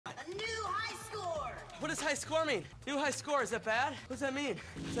What does high score mean? New high score, is that bad? What does that mean?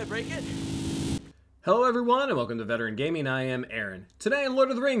 Did I break it? Hello everyone and welcome to Veteran Gaming. I am Aaron. Today in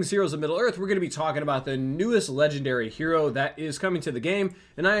Lord of the Rings, Heroes of Middle-earth, we're going to be talking about the newest legendary hero that is coming to the game.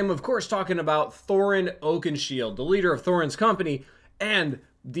 And I am of course talking about Thorin Oakenshield, the leader of Thorin's company and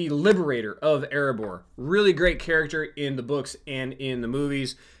the liberator of Erebor. Really great character in the books and in the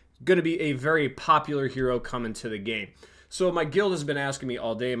movies. Going to be a very popular hero coming to the game. So my guild has been asking me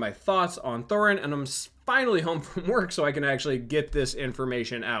all day my thoughts on Thorin, and I'm finally home from work so I can actually get this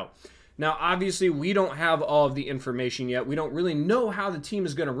information out. Now, obviously, we don't have all of the information yet. We don't really know how the team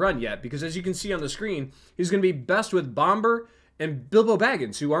is going to run yet, because as you can see on the screen, he's going to be best with Bomber and Bilbo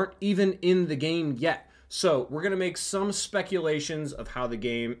Baggins, who aren't even in the game yet. So we're going to make some speculations of how the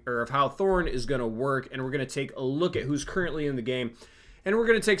game, or of how Thorin is going to work, and we're going to take a look at who's currently in the game. And we're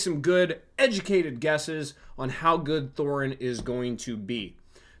going to take some good, educated guesses on how good Thorin is going to be.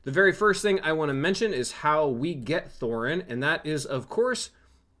 The very first thing I want to mention is how we get Thorin, and that is, of course,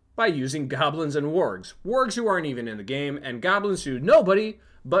 by using goblins and wargs. Wargs who aren't even in the game, and goblins who nobody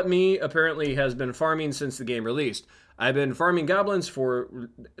but me apparently has been farming since the game released. I've been farming goblins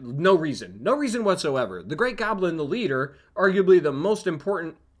for no reason. No reason whatsoever. The Great Goblin, the leader, arguably the most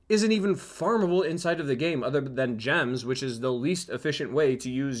important, isn't even farmable inside of the game other than gems, which is the least efficient way to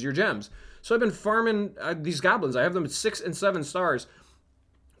use your gems. So I've been farming these goblins. I have them at 6 and 7 stars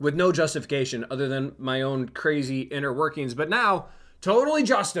with no justification other than my own crazy inner workings. But now, totally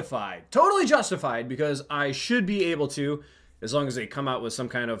justified because I should be able to, as long as they come out with some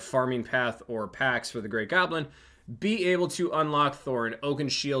kind of farming path or packs for the Great Goblin, be able to unlock Thorin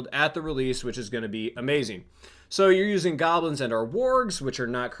Oakenshield at the release, which is going to be amazing. So you're using goblins and our wargs, which are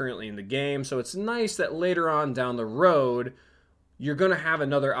not currently in the game. So it's nice that later on down the road, you're going to have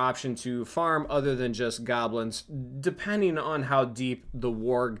another option to farm other than just goblins, depending on how deep the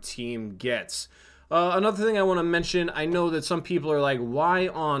warg team gets. Another thing I want to mention, I know that some people are like, why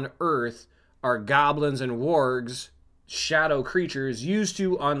on earth are goblins and wargs, shadow creatures, used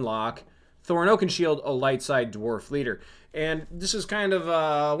to unlock Thorin Oakenshield, a light side dwarf leader? And this is kind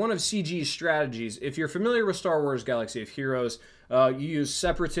of one of CG's strategies. If you're familiar with Star Wars Galaxy of Heroes, you use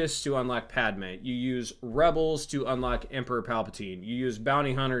Separatists to unlock Padme. You use Rebels to unlock Emperor Palpatine. You use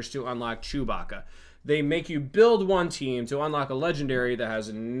Bounty Hunters to unlock Chewbacca. They make you build one team to unlock a legendary that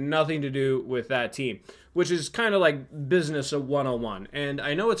has nothing to do with that team, which is kind of like business of 101. And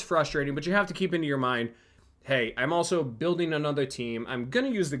I know it's frustrating, but you have to keep into your mind, hey, I'm also building another team. I'm going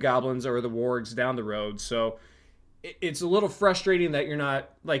to use the goblins or the wargs down the road, so it's a little frustrating that you're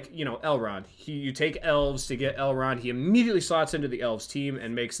not, like, you know, Elrond. You take elves to get Elrond. He immediately slots into the elves team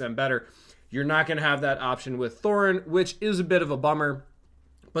and makes them better. You're not going to have that option with Thorin, which is a bit of a bummer,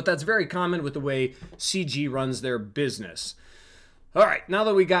 but that's very common with the way CG runs their business. All right, now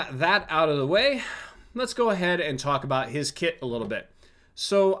that we got that out of the way, let's go ahead and talk about his kit a little bit.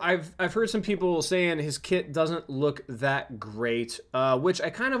 So I've heard some people saying his kit doesn't look that great, which I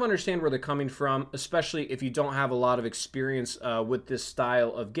kind of understand where they're coming from, especially if you don't have a lot of experience with this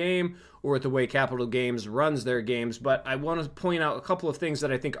style of game or with the way Capital Games runs their games. But I want to point out a couple of things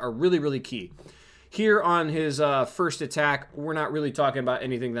that I think are really, really key. Here on his first attack, we're not really talking about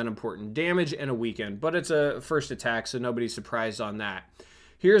anything that important. Damage and a weaken, but it's a first attack, so nobody's surprised on that.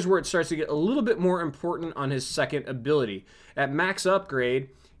 Here's where it starts to get a little bit more important on his second ability. At max upgrade,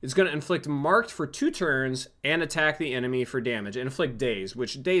 it's going to inflict marked for 2 turns and attack the enemy for damage. And inflict daze,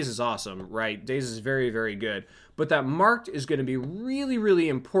 which daze is awesome, right? Daze is very, very good. But that marked is going to be really, really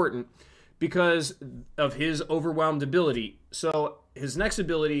important because of his overwhelmed ability. So his next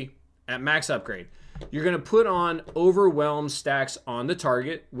ability at max upgrade, you're going to put on overwhelm stacks on the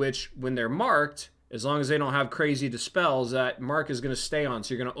target, which when they're marked, as long as they don't have crazy dispels, that mark is going to stay on.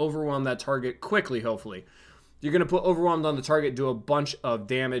 So you're going to overwhelm that target quickly, hopefully. You're going to put overwhelmed on the target, do a bunch of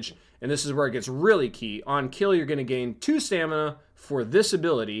damage, and this is where it gets really key. On kill, you're going to gain 2 stamina for this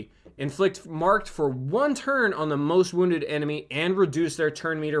ability, inflict marked for 1 turn on the most wounded enemy, and reduce their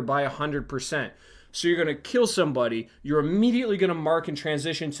turn meter by 100%. So you're going to kill somebody, you're immediately going to mark and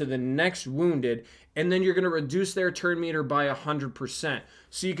transition to the next wounded, and then you're going to reduce their turn meter by 100%.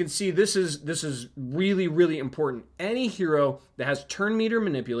 So you can see this is really, really important. Any hero that has turn meter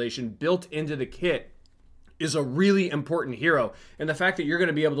manipulation built into the kit is a really important hero. And the fact that you're going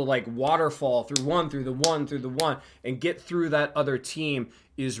to be able to like waterfall through the one, and get through that other team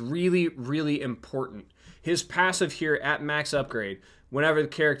is really, really important. His passive here at max upgrade, whenever the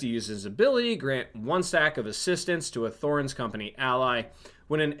character uses his ability, grant 1 stack of assistance to a Thorin's company ally.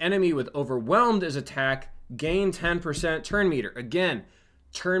 When an enemy with overwhelmed is attacked, gain 10% turn meter. Again,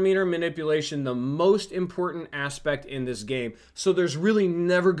 Turn meter manipulation, the most important aspect in this game. So there's really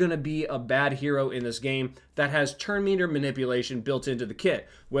never going to be a bad hero in this game that has turn meter manipulation built into the kit,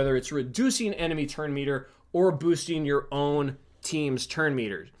 whether it's reducing enemy turn meter or boosting your own team's turn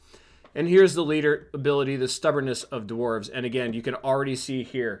meters. And here's the leader ability, the stubbornness of dwarves. And again, you can already see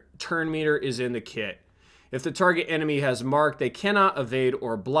here, turn meter is in the kit. If the target enemy has marked, they cannot evade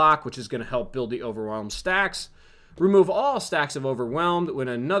or block, which is going to help build the overwhelmed stacks. Remove all stacks of overwhelmed when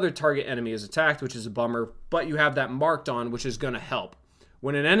another target enemy is attacked, which is a bummer, but you have that marked on, which is going to help.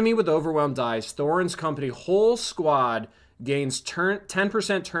 When an enemy with overwhelmed dies, Thorin's company whole squad gains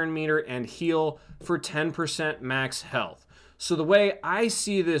 10% turn meter and heal for 10% max health. So the way I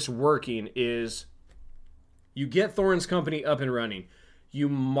see this working is you get Thorin's company up and running. You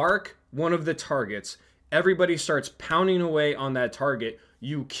mark one of the targets. Everybody starts pounding away on that target.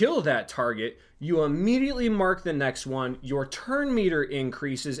 You kill that target. You immediately mark the next one. Your turn meter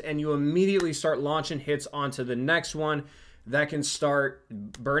increases, and you immediately start launching hits onto the next one. That can start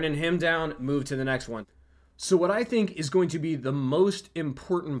burning him down, move to the next one. So what I think is going to be the most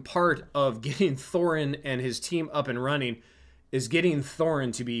important part of getting Thorin and his team up and running is getting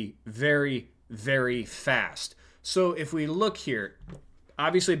Thorin to be very, very fast. So if we look here,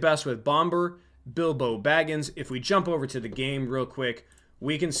 obviously best with Bomber, Bilbo Baggins. If we jump over to the game real quick,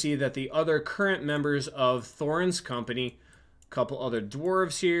 we can see that the other current members of Thorin's company, a couple other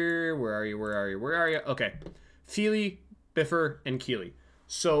dwarves here. Where are you? Where are you? Where are you? Okay. Feely, Biffer, and Keely.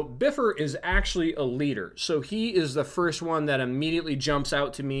 So Biffer is actually a leader. So he is the first one that immediately jumps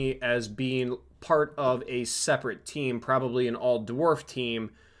out to me as being part of a separate team, probably an all-dwarf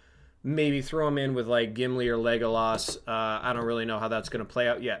team. Maybe throw him in with like Gimli or Legolas. I don't really know how that's going to play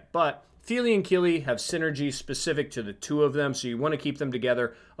out yet. But Feely and Keely have synergy specific to the two of them, so you want to keep them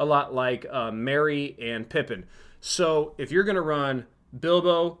together, a lot like Merry and Pippin. So if you're going to run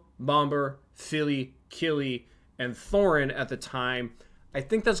Bilbo, Bomber, Feely, Keely, and Thorin at the time, I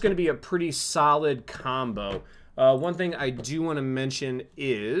think that's going to be a pretty solid combo. One thing I do want to mention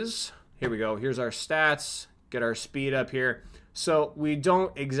is, here we go, here's our stats, get our speed up here. So we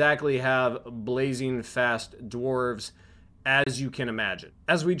don't exactly have blazing fast dwarves, as you can imagine.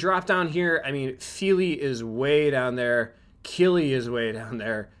 As we drop down here, I mean, Feely is way down there, Keely is way down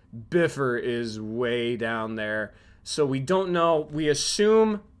there, Biffer is way down there. So we don't know. We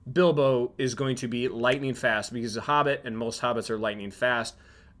assume Bilbo is going to be lightning fast because he's a hobbit and most hobbits are lightning fast.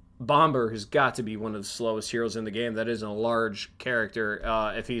 Bomber has got to be one of the slowest heroes in the game. That isn't a large character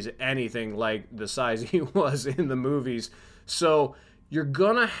if he's anything like the size he was in the movies. So you're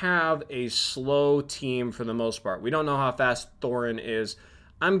going to have a slow team for the most part. We don't know how fast Thorin is.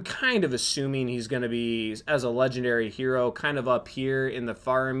 I'm kind of assuming he's going to be, as a legendary hero, kind of up here in the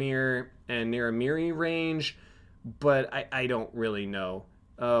Faramir and Niramiri range, but I don't really know.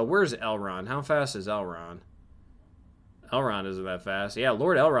 Where's Elrond? How fast is Elrond? Elrond isn't that fast. Yeah,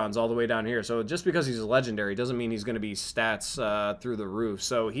 Lord Elrond's all the way down here. So just because he's a legendary doesn't mean he's going to be stats through the roof.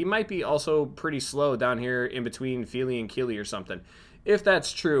 So he might be also pretty slow down here in between Feely and Keely or something. If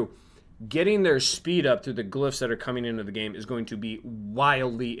that's true, getting their speed up through the glyphs that are coming into the game is going to be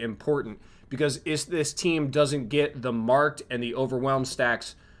wildly important, because if this team doesn't get the marked and the overwhelmed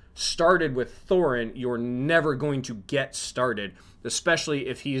stacks started with Thorin, you're never going to get started, especially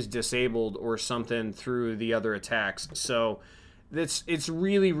if he's disabled or something through the other attacks. So it's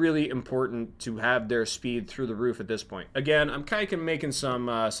really, really important to have their speed through the roof at this point. Again, I'm kind of making some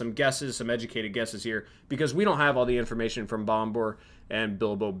guesses, some educated guesses here, because we don't have all the information from Bomber and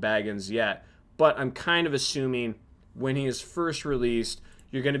Bilbo Baggins yet. But I'm kind of assuming when he is first released,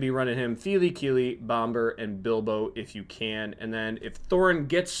 you're going to be running him Feely, Keely, Bomber, and Bilbo if you can. And then if Thorin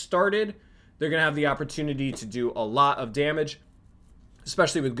gets started, they're going to have the opportunity to do a lot of damage,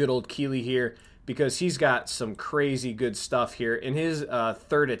 especially with good old Keely here, because he's got some crazy good stuff here. In his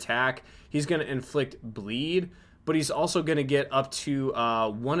third attack, he's going to inflict bleed, but he's also going to get up to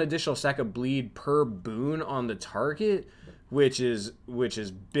 1 additional stack of bleed per boon on the target, which is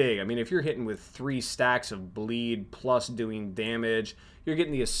big. I mean, if you're hitting with 3 stacks of bleed plus doing damage, you're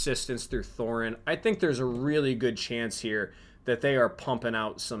getting the assistance through Thorin. I think there's a really good chance here that they are pumping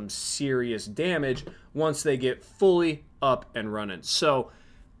out some serious damage once they get fully up and running. So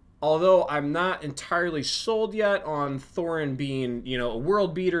although I'm not entirely sold yet on Thorin being, you know, a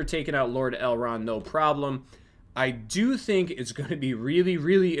world beater, taking out Lord Elrond, no problem, I do think it's going to be really,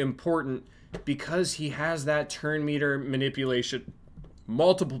 really important because he has that turn meter manipulation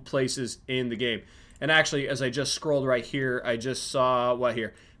multiple places in the game. And actually, as I just scrolled right here, I just saw, what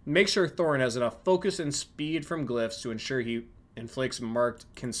here? Make sure Thorin has enough focus and speed from glyphs to ensure he inflicts marked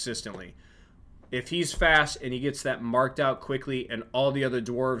consistently. if he's fast and he gets that marked out quickly and all the other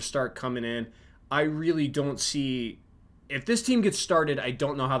dwarves start coming in, I really don't see... If this team gets started, I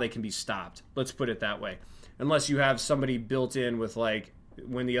don't know how they can be stopped. Let's put it that way. Unless you have somebody built in with, like,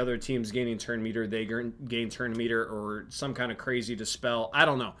 when the other team's gaining turn meter, they gain turn meter, or some kind of crazy dispel. I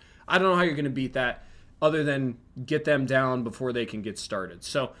don't know. I don't know how you're going to beat that other than get them down before they can get started.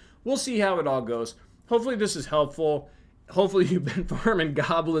 So we'll see how it all goes. Hopefully this is helpful. Hopefully you've been farming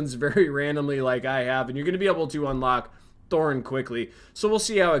goblins very randomly like I have, and you're going to be able to unlock Thorin quickly. So we'll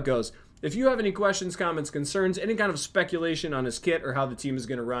see how it goes. If you have any questions, comments, concerns, any kind of speculation on his kit or how the team is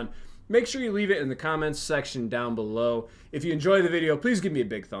going to run, make sure you leave it in the comments section down below. If you enjoy the video, please give me a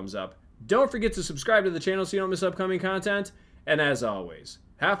big thumbs up. Don't forget to subscribe to the channel so you don't miss upcoming content. And as always,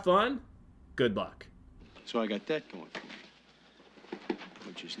 have fun, good luck. So I got that going for me,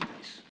 which is nice.